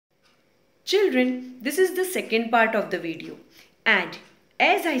Children, this is the second part of the video, and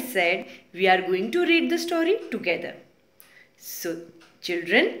as I said, we are going to read the story together. So,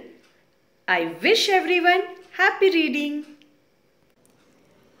 children, I wish everyone happy reading.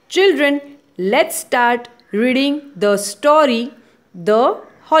 Children, let's start reading the story, The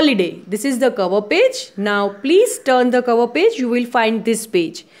Holiday. This is the cover page. Now, please turn the cover page. You will find this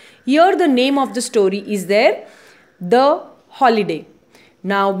page. Here, the name of the story is there, The Holiday.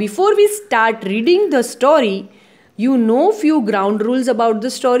 Now, before we start reading the story, you know few ground rules about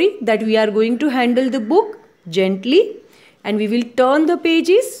the story, that we are going to handle the book gently and we will turn the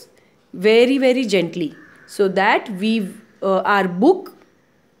pages very gently so that our book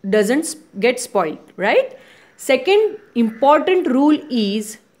doesn't get spoiled, right? Second important rule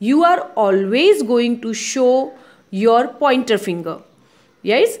is you are always going to show your pointer finger.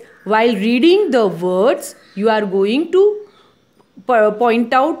 Yes, while reading the words, you are going to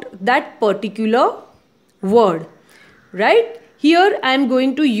point out that particular word, right? Here I am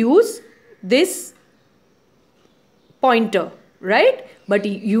going to use this pointer, right? But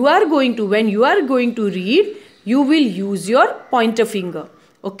you are going to, when you are going to read, you will use your pointer finger.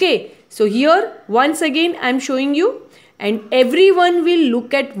 Okay, so here once again I am showing you, and everyone will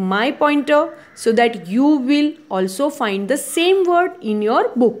look at my pointer so that you will also find the same word in your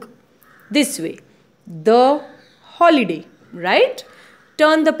book. This way, The Holiday, right?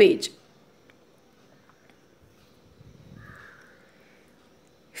 Turn the page.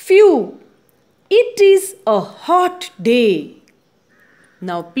 Phew, it is a hot day.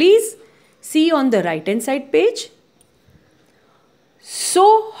 Now please see on the right hand side page.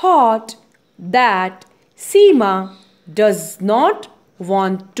 So hot that Seema does not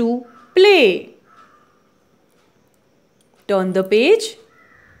want to play. Turn the page.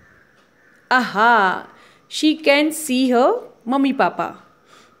 Aha, she can see her mummy papa.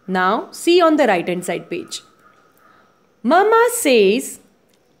 Now see on the right hand side page. Mama says,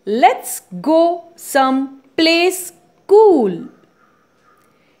 let's go some place cool.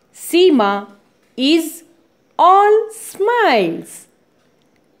 Seema is all smiles.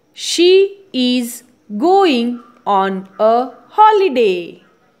 She is going on a holiday.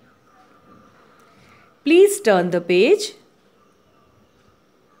 Please turn the page.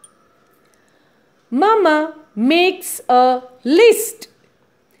 Mama makes a list.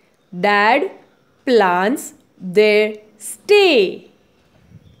 Dad plans their stay.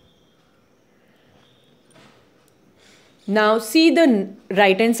 Now see the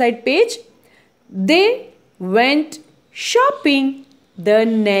right hand side page. They went shopping the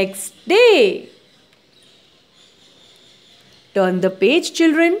next day. Turn the page,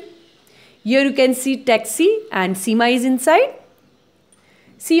 children. Here you can see taxi and Seema is inside.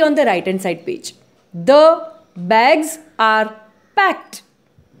 See on the right hand side page. The bags are packed.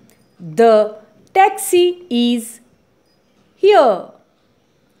 The taxi is here.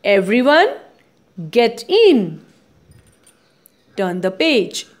 Everyone get in. Turn the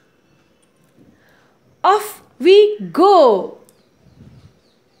page. Off we go.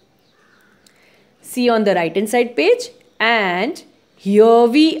 See on the right hand side page, and here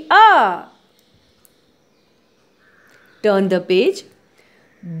we are. Turn the page.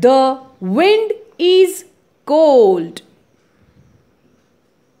 The wind is cold.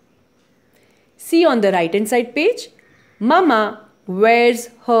 See on the right hand side page. Mama wears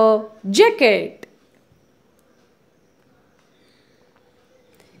her jacket.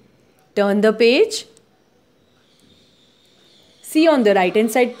 Turn the page. See on the right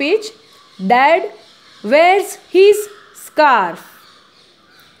hand side page. Dad wears his scarf.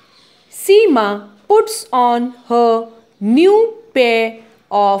 Seema puts on her new pair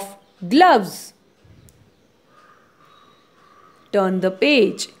of gloves. Turn the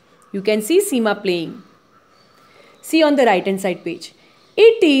page. You can see Seema playing. See on the right hand side page.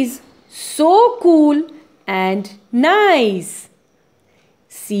 It is so cool and nice.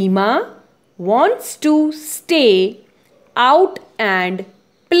 Seema wants to stay out and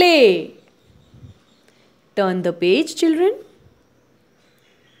play. Turn the page, children.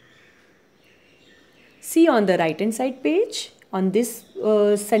 See on the right hand side page, on this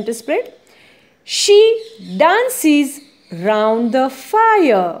center spread. She dances round the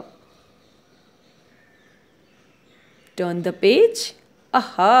fire. Turn the page.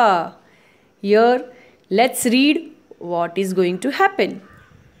 Aha! Here, let's read what is going to happen.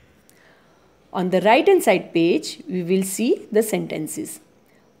 On the right hand side page, we will see the sentences.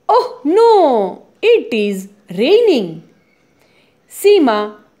 Oh no! It is raining.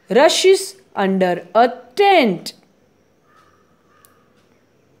 Seema rushes under a tent.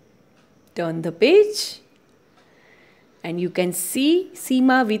 Turn the page and you can see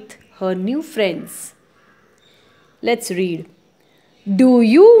Seema with her new friends. Let's read. Do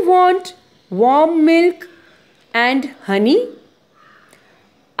you want warm milk and honey?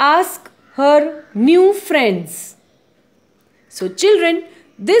 Ask her new friends. So children,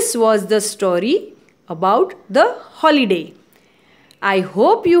 this was the story about the holiday. I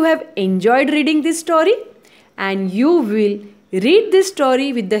hope you have enjoyed reading this story and you will read this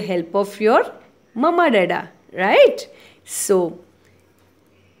story with the help of your mama dada, right? So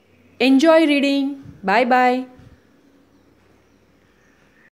enjoy reading. Bye bye.